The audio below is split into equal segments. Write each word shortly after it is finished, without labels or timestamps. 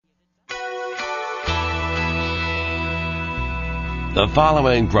The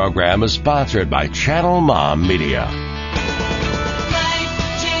following program is sponsored by Channel Mom Media.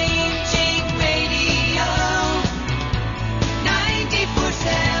 Life-changing radio,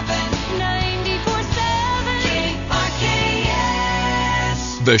 94.7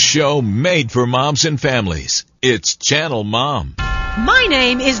 KRKS. The show made for moms and families. It's Channel Mom. My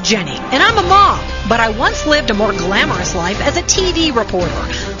name is Jenny, and I'm a mom, but I once lived a more glamorous life as a TV reporter.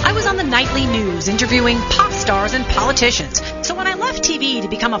 I was on the nightly news interviewing pop stars and politicians. So when I left TV to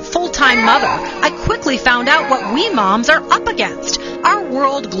become a full-time mother, I quickly found out what we moms are up against. Our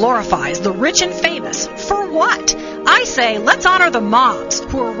world glorifies the rich and famous. For what? I say let's honor the moms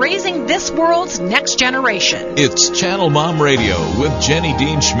who are raising this world's next generation. It's Channel Mom Radio with Jenny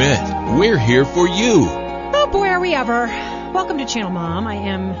Dean Schmidt. We're here for you. Oh boy, are we ever. Welcome to Channel Mom. I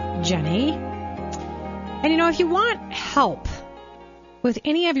am Jenny. And if you want help with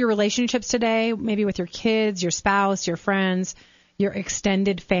any of your relationships today, maybe with your kids, your spouse, your friends, your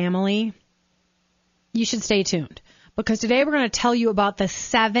extended family, you should stay tuned. Because today we're going to tell you about the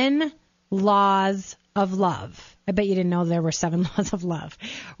 7 laws of love. I bet you didn't know there were 7 laws of love.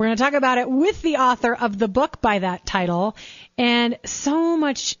 We're going to talk about it with the author of the book by that title, and so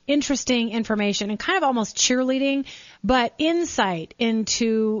much interesting information and kind of almost cheerleading, but insight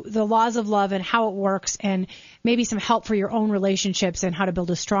into the laws of love and how it works, and maybe some help for your own relationships and how to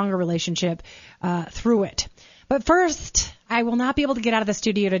build a stronger relationship through it. But first, I will not be able to get out of the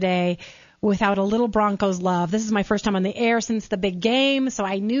studio today without a little Broncos love. This is my first time on the air since the big game, so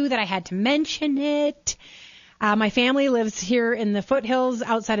I knew that I had to mention it. My family lives here in the foothills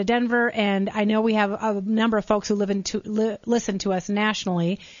outside of Denver, and I know we have a number of folks who listen to us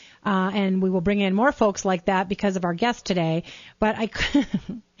nationally, and we will bring in more folks like that because of our guest today. But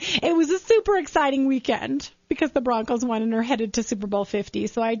it was a super exciting weekend because the Broncos won and are headed to Super Bowl 50.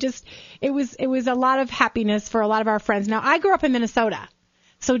 So it was a lot of happiness for a lot of our friends. Now, I grew up in Minnesota,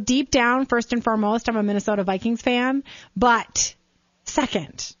 so deep down, first and foremost, I'm a Minnesota Vikings fan, but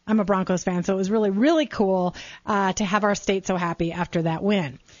second, I'm a Broncos fan, so it was really, really cool to have our state so happy after that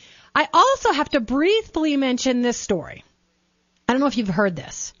win. I also have to briefly mention this story. I don't know if you've heard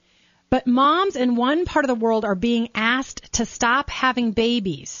this, but moms in one part of the world are being asked to stop having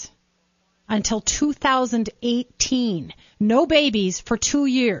babies until 2018. No babies for 2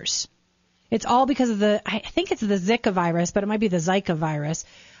 years. It's all because of I think it's the Zika virus, but it might be the Zika virus,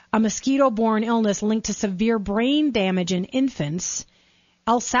 a mosquito-borne illness linked to severe brain damage in infants.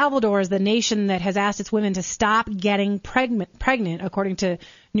 El Salvador is the nation that has asked its women to stop getting pregnant, according to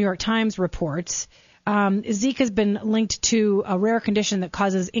New York Times reports. Zika has been linked to a rare condition that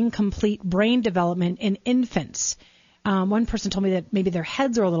causes incomplete brain development in infants. One person told me that maybe their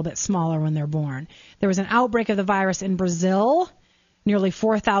heads are a little bit smaller when they're born. There was an outbreak of the virus in Brazil. Nearly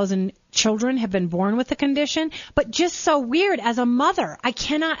 4,000 children have been born with the condition. But just so weird, as a mother, I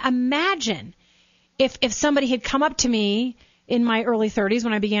cannot imagine if somebody had come up to me in my early 30s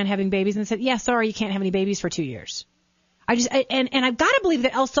when I began having babies and said, yeah, sorry, you can't have any babies for 2 years. And I've got to believe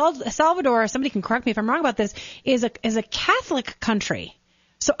that El Salvador, somebody can correct me if I'm wrong about this, is a Catholic country.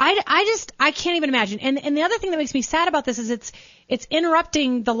 So I can't even imagine. And the other thing that makes me sad about this is it's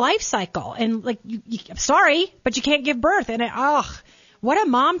interrupting the life cycle. And sorry, but you can't give birth. And what a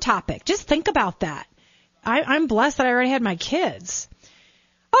mom topic. Just think about that. I'm blessed that I already had my kids.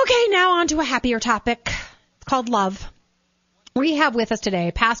 Okay, now on to a happier topic. It's called love. We have with us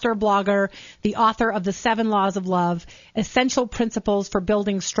today pastor, blogger, the author of The 7 Laws of Love, Essential Principles for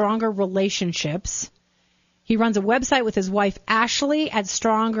Building Stronger Relationships. He runs a website with his wife, Ashley, at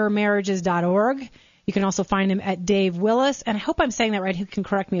strongermarriages.org. You can also find him at Dave Willis, and I hope I'm saying that right. He can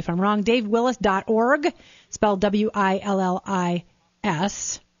correct me if I'm wrong. DaveWillis.org, spelled WILLIS.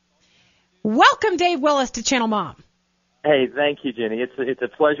 Welcome, Dave Willis, to Channel Mom. Hey, thank you, Jenny. It's a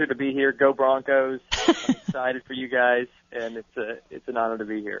pleasure to be here. Go Broncos. I'm excited for you guys, and it's an honor to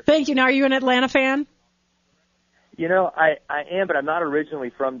be here. Thank you. Now, are you an Atlanta fan? I am, but I'm not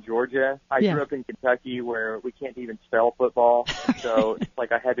originally from Georgia. I grew up in Kentucky where we can't even spell football, so it's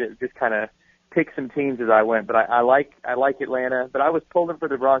like I had to just kind of pick some teams as I went. But I like Atlanta, but I was pulling for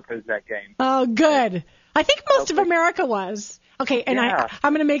the Broncos that game. Oh, good. I think most of America was. Okay, and yeah.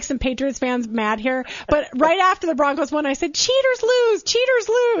 I'm going to make some Patriots fans mad here, but right after the Broncos won, I said, cheaters lose, cheaters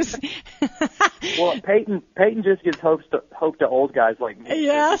lose. Well, Peyton just gives hope to old guys like me.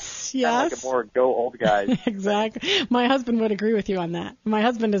 Yes. Like a more go old guys. Exactly. My husband would agree with you on that. My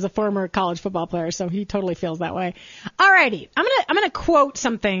husband is a former college football player, so he totally feels that way. All righty. I'm going to quote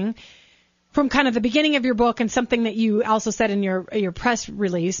something from kind of the beginning of your book and something that you also said in your press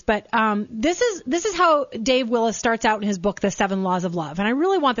release. But this is how Dave Willis starts out in his book, The 7 Laws of Love. And I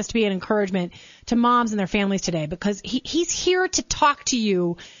really want this to be an encouragement to moms and their families today, because he's here to talk to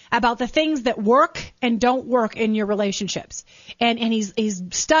you about the things that work and don't work in your relationships. And he's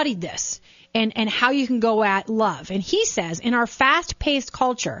studied this and how you can go at love. And he says, in our fast-paced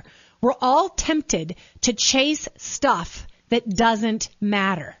culture, we're all tempted to chase stuff that doesn't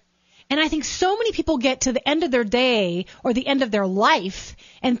matter. And I think so many people get to the end of their day or the end of their life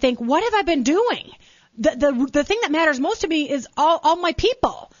and think, what have I been doing? The thing that matters most to me is all my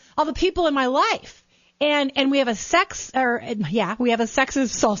people, all the people in my life. And we have a sex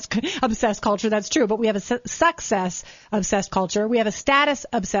obsessed culture. That's true. But we have a success obsessed culture. We have a status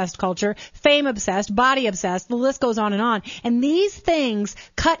obsessed culture, fame obsessed, body obsessed. The list goes on. And these things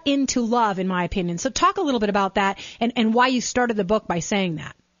cut into love, in my opinion. So talk a little bit about that and why you started the book by saying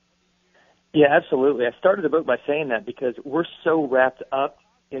that. Yeah, absolutely. I started the book by saying that because we're so wrapped up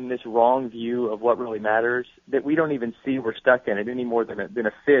in this wrong view of what really matters that we don't even see we're stuck in it any more than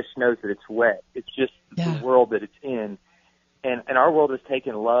a fish knows that it's wet. It's just the world that it's in. And our world has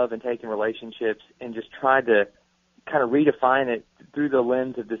taken love and taken relationships and just tried to kind of redefine it through the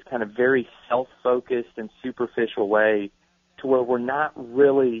lens of this kind of very self-focused and superficial way, to where we're not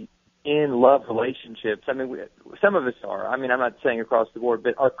really in love relationships. I mean, some of us are. I mean, I'm not saying across the board,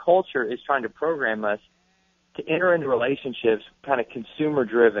 but our culture is trying to program us to enter into relationships kind of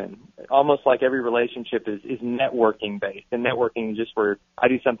consumer-driven, almost like every relationship is networking-based. And networking is just where I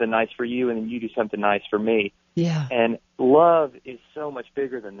do something nice for you and then you do something nice for me. Yeah. And love is so much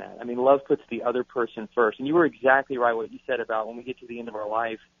bigger than that. I mean, love puts the other person first. And you were exactly right what you said about when we get to the end of our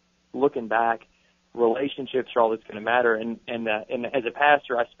life, looking back, relationships are all that's going to matter. And as a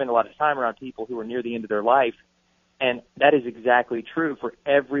pastor, I spend a lot of time around people who are near the end of their life, and that is exactly true for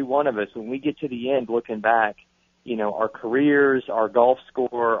every one of us. When we get to the end, looking back, you know, our careers, our golf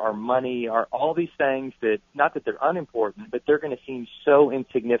score, our money, all these things that, not that they're unimportant, but they're going to seem so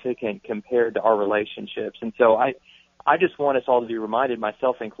insignificant compared to our relationships. And so I just want us all to be reminded,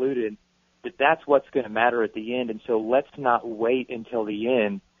 myself included, that that's what's going to matter at the end. And so let's not wait until the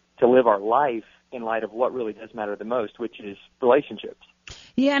end to live our life in light of what really does matter the most, which is relationships.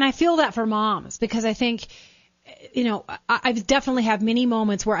 Yeah, and I feel that for moms, because I think, you know, I've definitely had many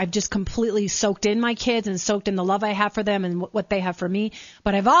moments where I've just completely soaked in my kids and soaked in the love I have for them and what they have for me.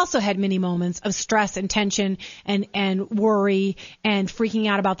 But I've also had many moments of stress and tension and worry and freaking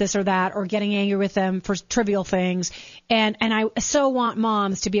out about this or that, or getting angry with them for trivial things. And I so want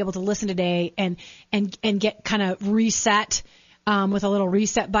moms to be able to listen today and get kind of reset with a little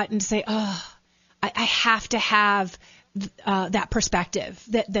reset button to say, I have to have that perspective,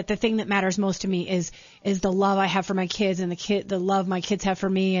 that the thing that matters most to me is the love I have for my kids and the love my kids have for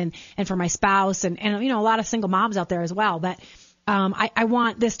me and for my spouse and you know, a lot of single moms out there as well. But I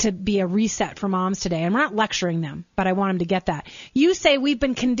want this to be a reset for moms today. And we're not lecturing them, but I want them to get that. You say we've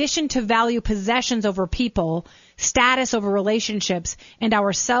been conditioned to value possessions over people, status over relationships, and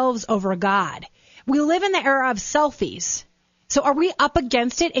ourselves over God. We live in the era of selfies. So are we up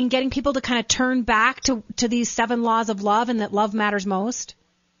against it and getting people to kind of turn back to these 7 laws of love and that love matters most?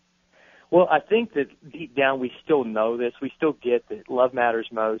 Well, I think that deep down we still know this. We still get that love matters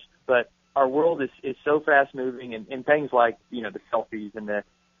most. But our world is so fast-moving, and things like, you know, the selfies and the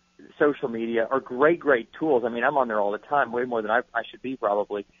social media are great tools. I mean, I'm on there all the time, way more than I should be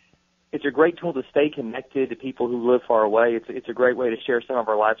probably. It's a great tool to stay connected to people who live far away. It's a great way to share some of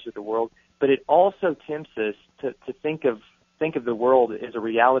our lives with the world. But it also tempts us to think of the world as a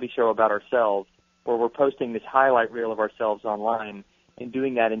reality show about ourselves, where we're posting this highlight reel of ourselves online and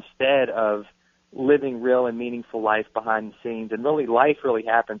doing that instead of living real and meaningful life behind the scenes. And really, life really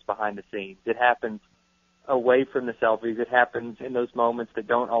happens behind the scenes. It happens away from the selfies. It happens in those moments that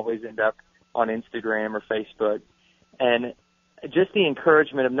don't always end up on Instagram or Facebook. And just the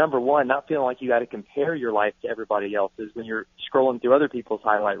encouragement of, number one, not feeling like you got to compare your life to everybody else's when you're scrolling through other people's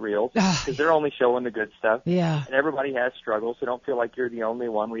highlight reels, because they're only showing the good stuff. Yeah. And everybody has struggles, so don't feel like you're the only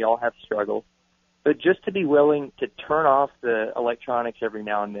one. We all have struggles. But just to be willing to turn off the electronics every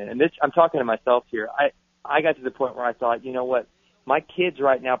now and then. And this, I'm talking to myself here. I got to the point where I thought, you know what? My kids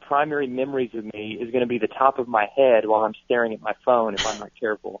right now, primary memories of me is going to be the top of my head while I'm staring at my phone if I'm not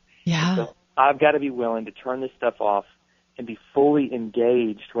careful. Yeah. So I've got to be willing to turn this stuff off and be fully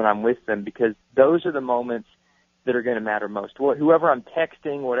engaged when I'm with them, because those are the moments that are going to matter most. Whoever I'm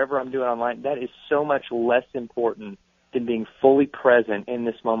texting, whatever I'm doing online, that is so much less important than being fully present in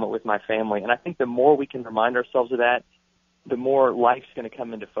this moment with my family. And I think the more we can remind ourselves of that, the more life's going to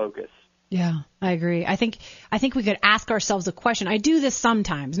come into focus. Yeah, I agree. I think we could ask ourselves a question. I do this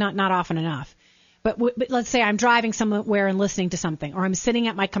sometimes, not often enough. But let's say I'm driving somewhere and listening to something, or I'm sitting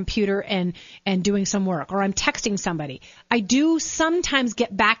at my computer and doing some work, or I'm texting somebody. I do sometimes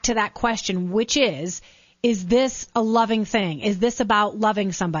get back to that question, which is this a loving thing? Is this about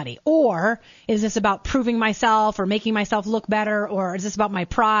loving somebody? Or is this about proving myself or making myself look better? Or is this about my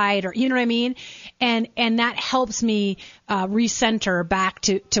pride? Or, you know what I mean? And that helps me recenter back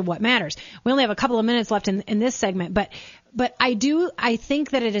to what matters. We only have a couple of minutes left in this segment, but I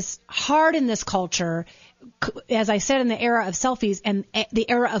think that it is hard in this culture, as I said, in the era of selfies and the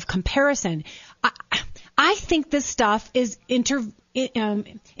era of comparison. I think this stuff is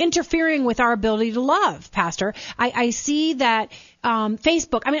interfering with our ability to love, Pastor. I see that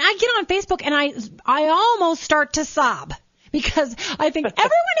Facebook. I mean, I get on Facebook and I almost start to sob. Because I think everyone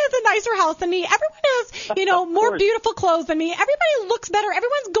has a nicer house than me. Everyone has, more beautiful clothes than me. Everybody looks better.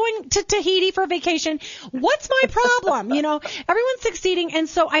 Everyone's going to Tahiti for vacation. What's my problem? Everyone's succeeding. And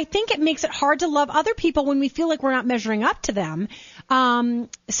so I think it makes it hard to love other people when we feel like we're not measuring up to them. So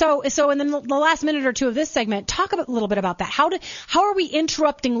in the last minute or two of this segment, talk a little bit about that. How are we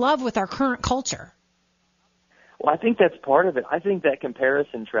interrupting love with our current culture? Well, I think that's part of it. I think that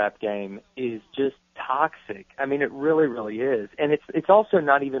comparison trap game is just toxic. I mean, it really, really is. And it's also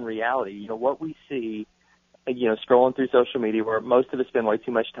not even reality. What we see, scrolling through social media where most of us spend way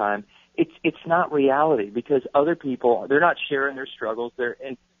too much time, it's not reality because other people, they're not sharing their struggles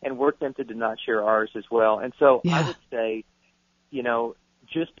and we're tempted to not share ours as well. And so I would say,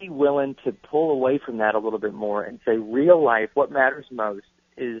 just be willing to pull away from that a little bit more and say real life, what matters most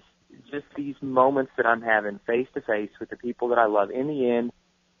is just these moments that I'm having face to face with the people that I love. In the end,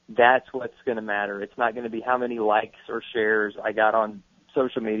 that's what's going to matter. It's not going to be how many likes or shares I got on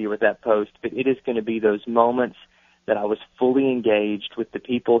social media with that post, but it is going to be those moments that I was fully engaged with the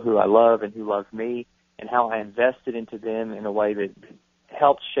people who I love and who love me and how I invested into them in a way that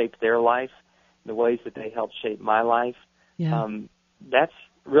helped shape their life, the ways that they helped shape my life. Yeah. That's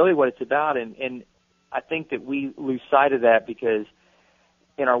really what it's about. And I think that we lose sight of that because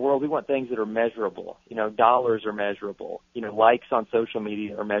in our world, we want things that are measurable. Dollars are measurable. Likes on social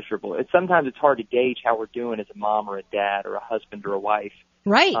media are measurable. Sometimes it's hard to gauge how we're doing as a mom or a dad or a husband or a wife.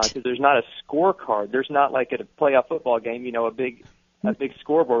 Right. Because there's not a scorecard. There's not like at a playoff football game, a big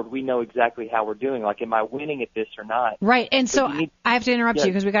scoreboard. We know exactly how we're doing. Like, am I winning at this or not? Right. And so I have to interrupt you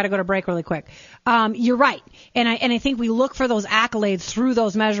because we got to go to break really quick. You're right. And I think we look for those accolades through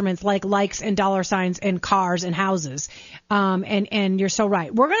those measurements like likes and dollar signs and cars and houses. And you're so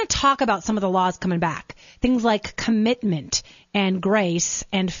right. We're going to talk about some of the laws coming back. Things like commitment and grace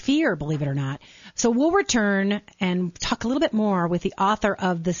and fear, believe it or not. So we'll return and talk a little bit more with the author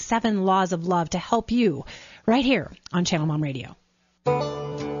of The 7 Laws of Love to help you right here on Channel Mom Radio.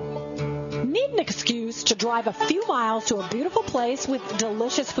 Need an excuse to drive a few miles to a beautiful place with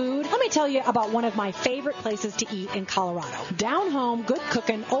delicious food? Let me tell you about one of my favorite places to eat in Colorado. Down home, good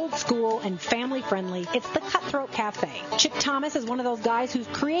cooking, old school, and family friendly. It's the Cutthroat Cafe. Chip Thomas is one of those guys who's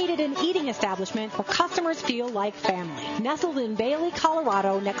created an eating establishment where customers feel like family. Nestled in Bailey,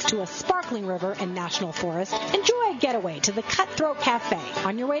 Colorado, next to a sparkling river and national forest, enjoy a getaway to the Cutthroat Cafe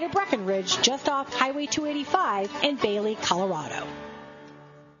on your way to Breckenridge, just off Highway 285 in Bailey, Colorado.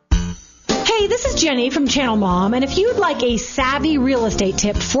 Hey, this is Jenny from Channel Mom, and if you'd like a savvy real estate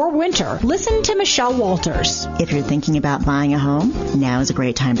tip for winter, listen to Michelle Walters. If you're thinking about buying a home, now is a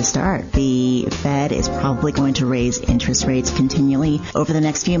great time to start. The Fed is probably going to raise interest rates continually over the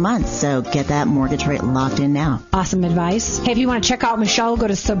next few months, so get that mortgage rate locked in now. Awesome advice. Hey, if you want to check out Michelle, go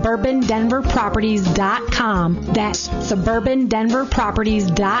to SuburbanDenverProperties.com. That's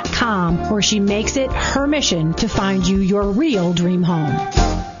SuburbanDenverProperties.com, where she makes it her mission to find you your real dream home.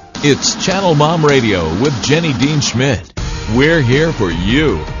 It's Channel Mom Radio with Jenny Dean Schmidt. We're here for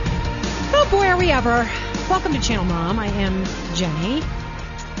you. Oh, boy, are we ever. Welcome to Channel Mom. I am Jenny.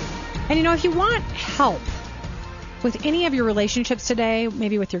 And, if you want help with any of your relationships today,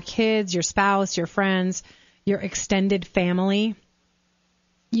 maybe with your kids, your spouse, your friends, your extended family,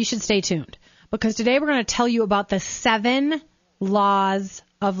 you should stay tuned. Because today we're going to tell you about the 7 laws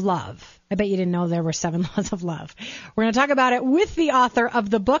of love. I bet you didn't know there were 7 laws of love. We're going to talk about it with the author of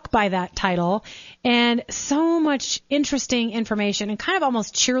the book by that title, and so much interesting information and kind of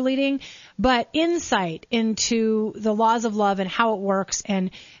almost cheerleading, but insight into the laws of love and how it works,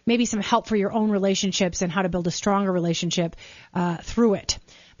 and maybe some help for your own relationships and how to build a stronger relationship through it.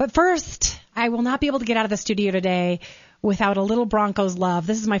 But first, I will not be able to get out of the studio today without a little Broncos love.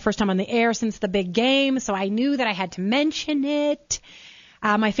 This is my first time on the air since the big game, so I knew that I had to mention it.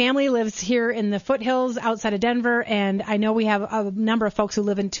 My family lives here in the foothills outside of Denver, and I know we have a number of folks who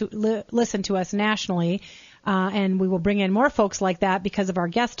listen to us nationally, and we will bring in more folks like that because of our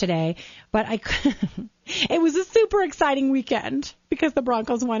guest today. But it was a super exciting weekend because the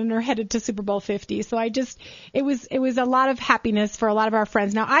Broncos won and are headed to Super Bowl 50. So it was a lot of happiness for a lot of our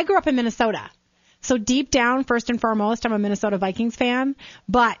friends. Now, I grew up in Minnesota, so deep down, first and foremost, I'm a Minnesota Vikings fan,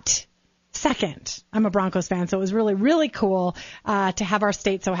 but second, I'm a Broncos fan, so it was really, really cool to have our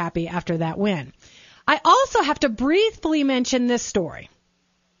state so happy after that win. I also have to briefly mention this story.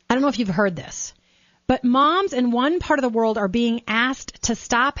 I don't know if you've heard this, but moms in one part of the world are being asked to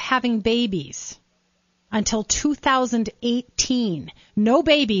stop having babies until 2018. No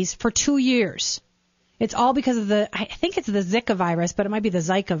babies for 2 years. It's all because of I think it's the Zika virus, but it might be the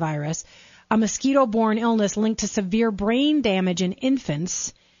Zika virus, a mosquito-borne illness linked to severe brain damage in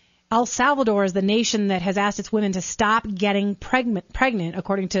infants. El Salvador is the nation that has asked its women to stop getting pregnant,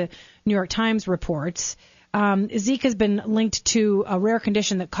 according to New York Times reports. Zika has been linked to a rare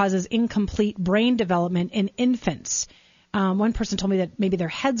condition that causes incomplete brain development in infants. One person told me that maybe their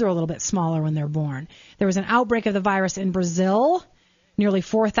heads are a little bit smaller when they're born. There was an outbreak of the virus in Brazil. Nearly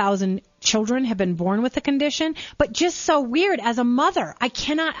 4,000 children have been born with the condition. But just so weird, as a mother, I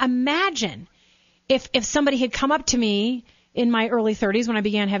cannot imagine if somebody had come up to me in my early 30s when I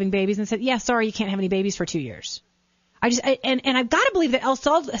began having babies and said, yeah, sorry, you can't have any babies for 2 years. And I've got to believe that El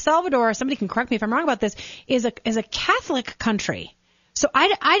Salvador, somebody can correct me if I'm wrong about this, is a Catholic country. So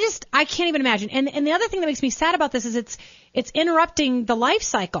I can't even imagine. And the other thing that makes me sad about this is it's interrupting the life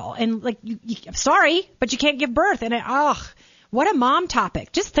cycle. And like, I'm sorry, but you can't give birth. And what a mom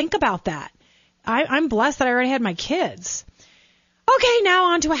topic. Just think about that. I'm blessed that I already had my kids. Okay,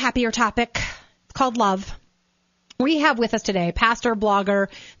 now on to a happier topic. It's called love. We have with us today pastor, blogger,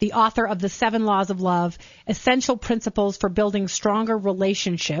 the author of The 7 Laws of Love, Essential Principles for Building Stronger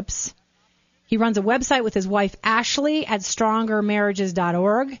Relationships. He runs a website with his wife, Ashley, at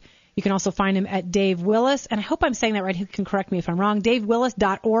strongermarriages.org. You can also find him at Dave Willis, and I hope I'm saying that right. He can correct me if I'm wrong.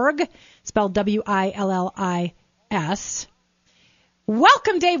 DaveWillis.org, spelled Willis.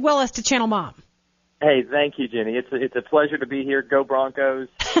 Welcome, Dave Willis, to Channel Mom. Hey, thank you, Jenny. It's a pleasure to be here. Go Broncos.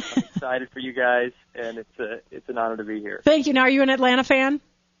 I'm excited for you guys, and it's an honor to be here. Thank you. Now, are you an Atlanta fan?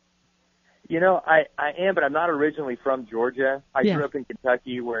 You know, I am, but I'm not originally from Georgia. I grew up in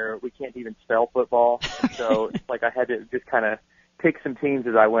Kentucky where we can't even spell football, so it's like I had to just kind of pick some teams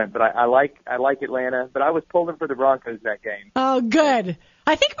as I went. But I like Atlanta, but I was pulling for the Broncos that game. Oh, good.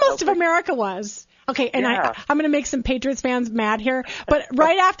 I think most of America was. Okay, and yeah. I'm going to make some Patriots fans mad here, but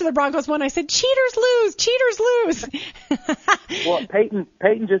right after the Broncos won, I said, cheaters lose. Well, Peyton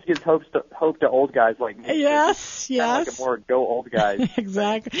just gives hope to old guys like me. Yes. Like a more go old guys.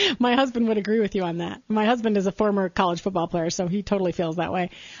 Exactly. My husband would agree with you on that. My husband is a former college football player, so he totally feels that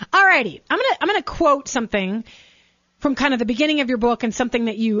way. All righty. I'm gonna quote something from kind of the beginning of your book and something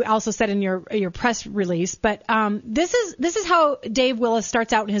that you also said in your press release. But this is how Dave Willis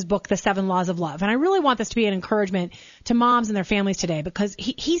starts out in his book, The 7 Laws of Love. And I really want this to be an encouragement to moms and their families today, because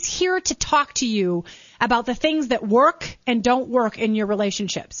he's here to talk to you about the things that work and don't work in your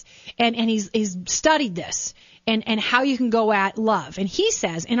relationships. And he's studied this and how you can go at love. And he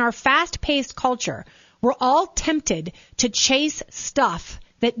says, in our fast-paced culture, we're all tempted to chase stuff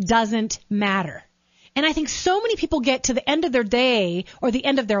that doesn't matter. And I think so many people get to the end of their day or the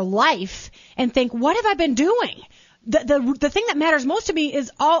end of their life and think, what have I been doing? The thing that matters most to me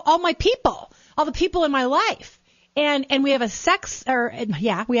is all my people, all the people in my life. And we have a sex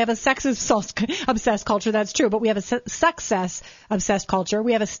obsessed culture. That's true. But we have a success obsessed culture.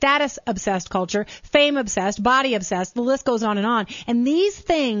 We have a status obsessed culture, fame obsessed, body obsessed. The list goes on. And these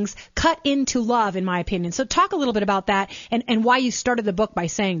things cut into love, in my opinion. So talk a little bit about that and why you started the book by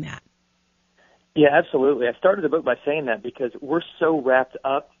saying that. Yeah, absolutely. I started the book by saying that because we're so wrapped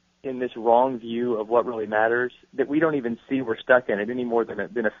up in this wrong view of what really matters that we don't even see we're stuck in it any more than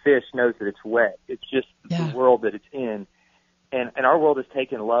a fish knows that it's wet. It's just the world that it's in. And our world has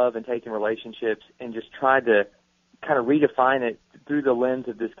taken love and taken relationships and just tried to kind of redefine it through the lens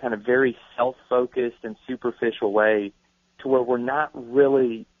of this kind of very self-focused and superficial way to where we're not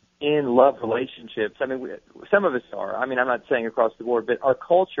really in love relationships. I mean, some of us are. I mean, I'm not saying across the board, but our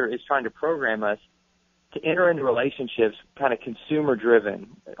culture is trying to program us to enter into relationships kind of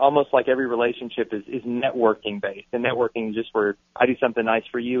consumer-driven, almost like every relationship is networking-based. And networking is just where I do something nice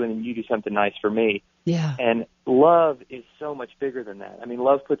for you and then you do something nice for me. Yeah. And love is so much bigger than that. I mean,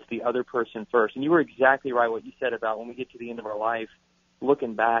 love puts the other person first. And you were exactly right what you said about when we get to the end of our life,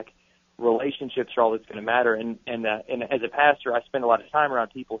 looking back, relationships are all that's going to matter. And as a pastor, I spend a lot of time around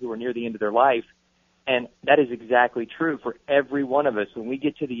people who are near the end of their life. And that is exactly true for every one of us. When we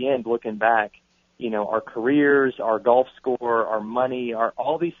get to the end looking back, our careers, our golf score, our money,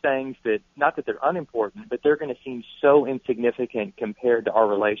 all these things that, not that they're unimportant, but they're going to seem so insignificant compared to our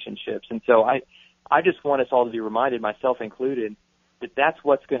relationships. And so I just want us all to be reminded, myself included, that that's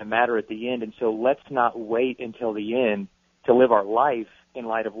what's going to matter at the end. And so let's not wait until the end to live our life in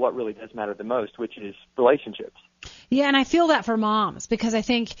light of what really does matter the most, which is relationships. Yeah, and I feel that for moms, because I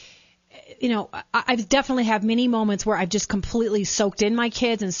think, I've definitely had many moments where I've just completely soaked in my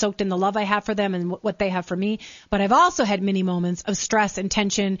kids and soaked in the love I have for them and what they have for me. But I've also had many moments of stress and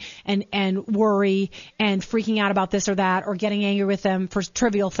tension and worry and freaking out about this or that, or getting angry with them for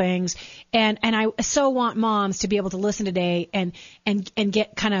trivial things. And I so want moms to be able to listen today and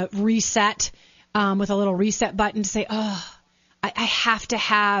get kind of reset, with a little reset button to say, I have to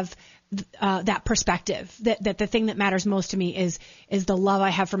have that perspective, that the thing that matters most to me is the love I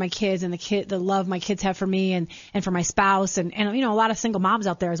have for my kids and the love my kids have for me and for my spouse and a lot of single moms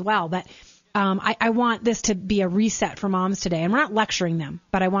out there as well. But I want this to be a reset for moms today, and we're not lecturing them,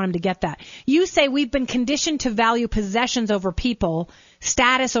 but I want them to get that. You say we've been conditioned to value possessions over people,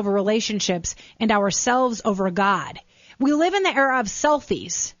 status over relationships, and ourselves over God. We live in the era of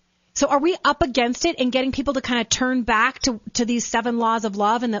selfies. So are we up against it and getting people to kind of turn back to these 7 laws of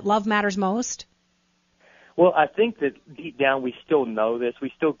love and that love matters most? Well, I think that deep down we still know this.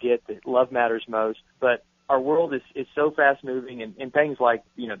 We still get that love matters most, but our world is so fast moving, and things like,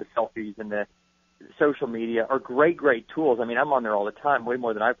 the selfies and the social media are great tools. I mean, I'm on there all the time, way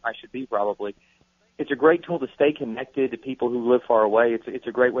more than I should be probably. It's a great tool to stay connected to people who live far away. It's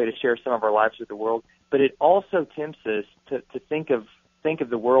a great way to share some of our lives with the world, but it also tempts us to think of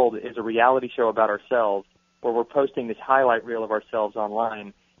the world as a reality show about ourselves, where we're posting this highlight reel of ourselves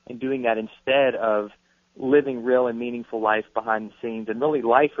online and doing that instead of living real and meaningful life behind the scenes. And really,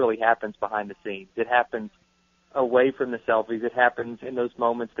 life really happens behind the scenes. It happens away from the selfies. It happens in those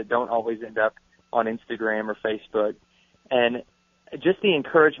moments that don't always end up on Instagram or Facebook. And just the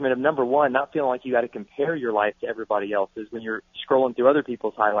encouragement of, number one, not feeling like you got to compare your life to everybody else's when you're scrolling through other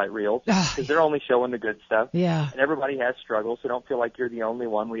people's highlight reels, because they're only showing the good stuff. Yeah. And everybody has struggles, so don't feel like you're the only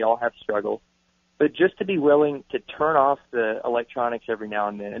one. We all have struggles. But just to be willing to turn off the electronics every now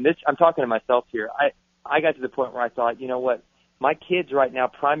and then. And this, I'm talking to myself here. I got to the point where I thought, you know what? My kids right now,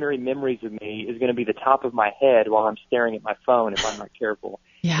 primary memories of me is going to be the top of my head while I'm staring at my phone if I'm not careful.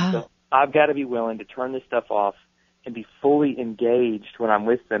 Yeah. So I've got to be willing to turn this stuff off and be fully engaged when I'm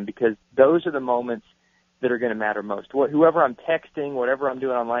with them, because those are the moments that are going to matter most. Whoever I'm texting, whatever I'm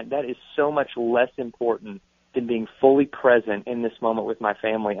doing online, that is so much less important than being fully present in this moment with my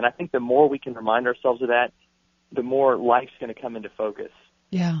family. And I think the more we can remind ourselves of that, the more life's going to come into focus.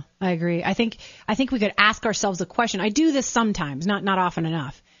 Yeah, I agree. I think we could ask ourselves a question. I do this sometimes, not often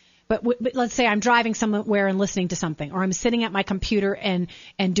enough. But let's say I'm driving somewhere and listening to something, or I'm sitting at my computer and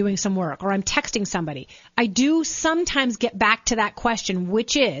doing some work, or I'm texting somebody. I do sometimes get back to that question,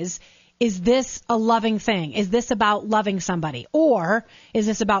 which is this a loving thing? Is this about loving somebody? Or is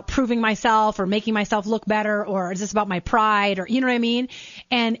this about proving myself or making myself look better? Or is this about my pride? Or, you know what I mean?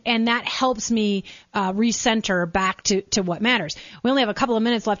 And that helps me recenter back to what matters. We only have a couple of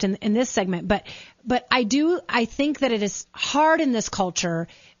minutes left in this segment, but I think that it is hard in this culture,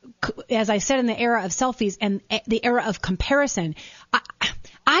 as I said, in the era of selfies and the era of comparison.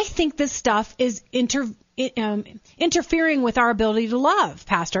 I think this stuff is interfering with our ability to love,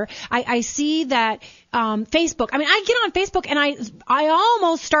 Pastor. I see that Facebook. I mean, I get on Facebook and I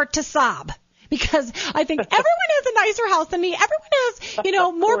almost start to sob, because I think everyone has a nicer house than me. Everyone has,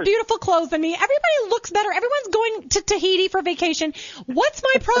 more beautiful clothes than me. Everybody looks better. Everyone's going to Tahiti for vacation. What's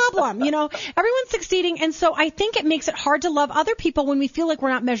my problem? Everyone's succeeding. And so I think it makes it hard to love other people when we feel like we're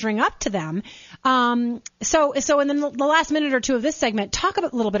not measuring up to them. So and then the last minute or two of this segment, talk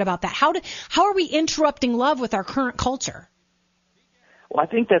a little bit about that. How are we interrupting love with our current culture? Well, I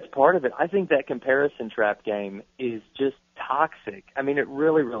think that's part of it. I think that comparison trap game is just toxic. I mean, it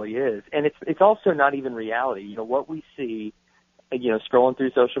really, really is. And it's also not even reality. What we see, scrolling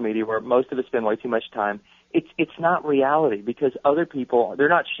through social media, where most of us spend way too much time, it's not reality, because other people, they're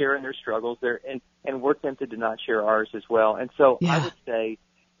not sharing their struggles, and we're tempted to not share ours as well. And so I would say,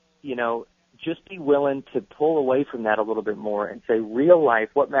 just be willing to pull away from that a little bit more and say, real life,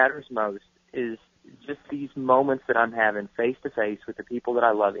 what matters most is just these moments that I'm having face to face with the people that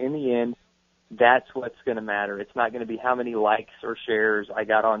I love. In the end, that's what's going to matter. It's not going to be how many likes or shares I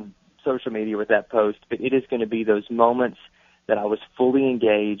got on social media with that post, but it is going to be those moments that I was fully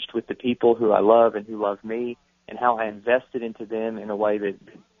engaged with the people who I love and who love me, and how I invested into them in a way that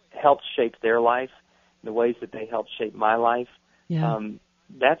helped shape their life, the ways that they helped shape my life. Yeah.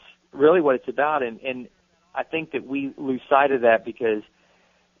 really what it's about. And I think that we lose sight of that because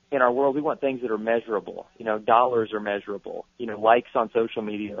in our world, we want things that are measurable. You know, dollars are measurable. You know, likes on social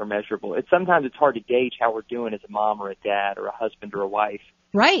media are measurable. Sometimes it's hard to gauge how we're doing as a mom or a dad or a husband or a wife.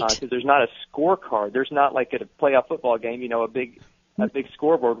 Right. Because there's not a scorecard. There's not like at a playoff football game, you know, a big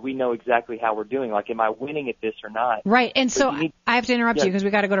scoreboard. We know exactly how we're doing. Like, am I winning at this or not? Right. And so I have to interrupt you because we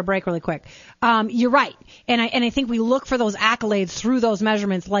got to go to break really quick. You're right. And I think we look for those accolades through those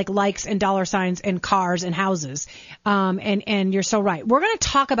measurements like likes and dollar signs and cars and houses. And you're so right. We're going to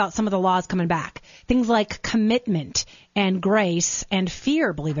talk about some of the laws coming back. Things like commitment and grace and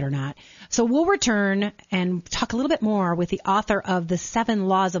fear, believe it or not. So we'll return and talk a little bit more with the author of The 7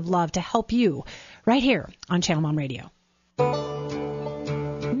 Laws of Love to help you right here on Channel Mom Radio.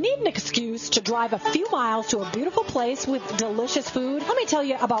 Need an excuse to drive a few miles to a beautiful place with delicious food? Let me tell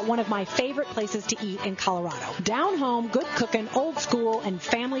you about one of my favorite places to eat in Colorado. Down home, good cooking, old school, and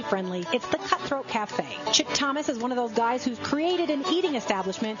family friendly. It's the Cutthroat Cafe. Chick Thomas is one of those guys who's created an eating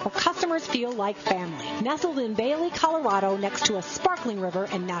establishment where customers feel like family. Nestled in Bailey, Colorado, next to a sparkling river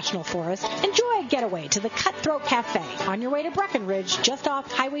and national forest, enjoy a getaway to the Cutthroat Cafe on your way to Breckenridge, just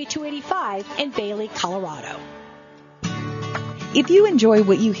off Highway 285 in Bailey, Colorado. If you enjoy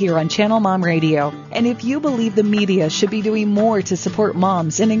what you hear on Channel Mom Radio, and if you believe the media should be doing more to support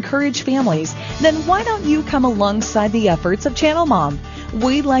moms and encourage families, then why don't you come alongside the efforts of Channel Mom?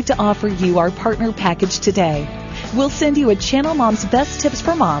 We'd like to offer you our partner package today. We'll send you a Channel Mom's Best Tips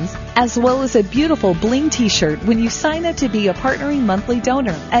for Moms, as well as a beautiful bling t-shirt when you sign up to be a partnering monthly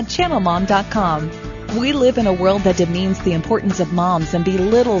donor at channelmom.com. We live in a world that demeans the importance of moms and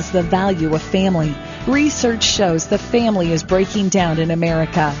belittles the value of family. Research shows the family is breaking down in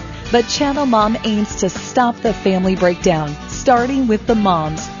America. But Channel Mom aims to stop the family breakdown, starting with the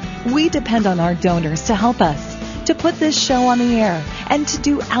moms. We depend on our donors to help us, to put this show on the air, and to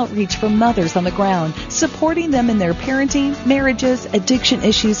do outreach for mothers on the ground, supporting them in their parenting, marriages, addiction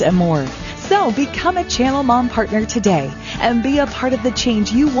issues, and more. So become a Channel Mom partner today and be a part of the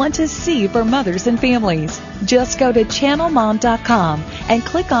change you want to see for mothers and families. Just go to channelmom.com and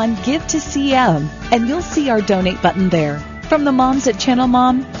click on Give to CM, and you'll see our donate button there. From the moms at Channel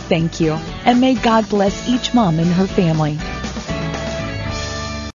Mom, thank you, and may God bless each mom and her family.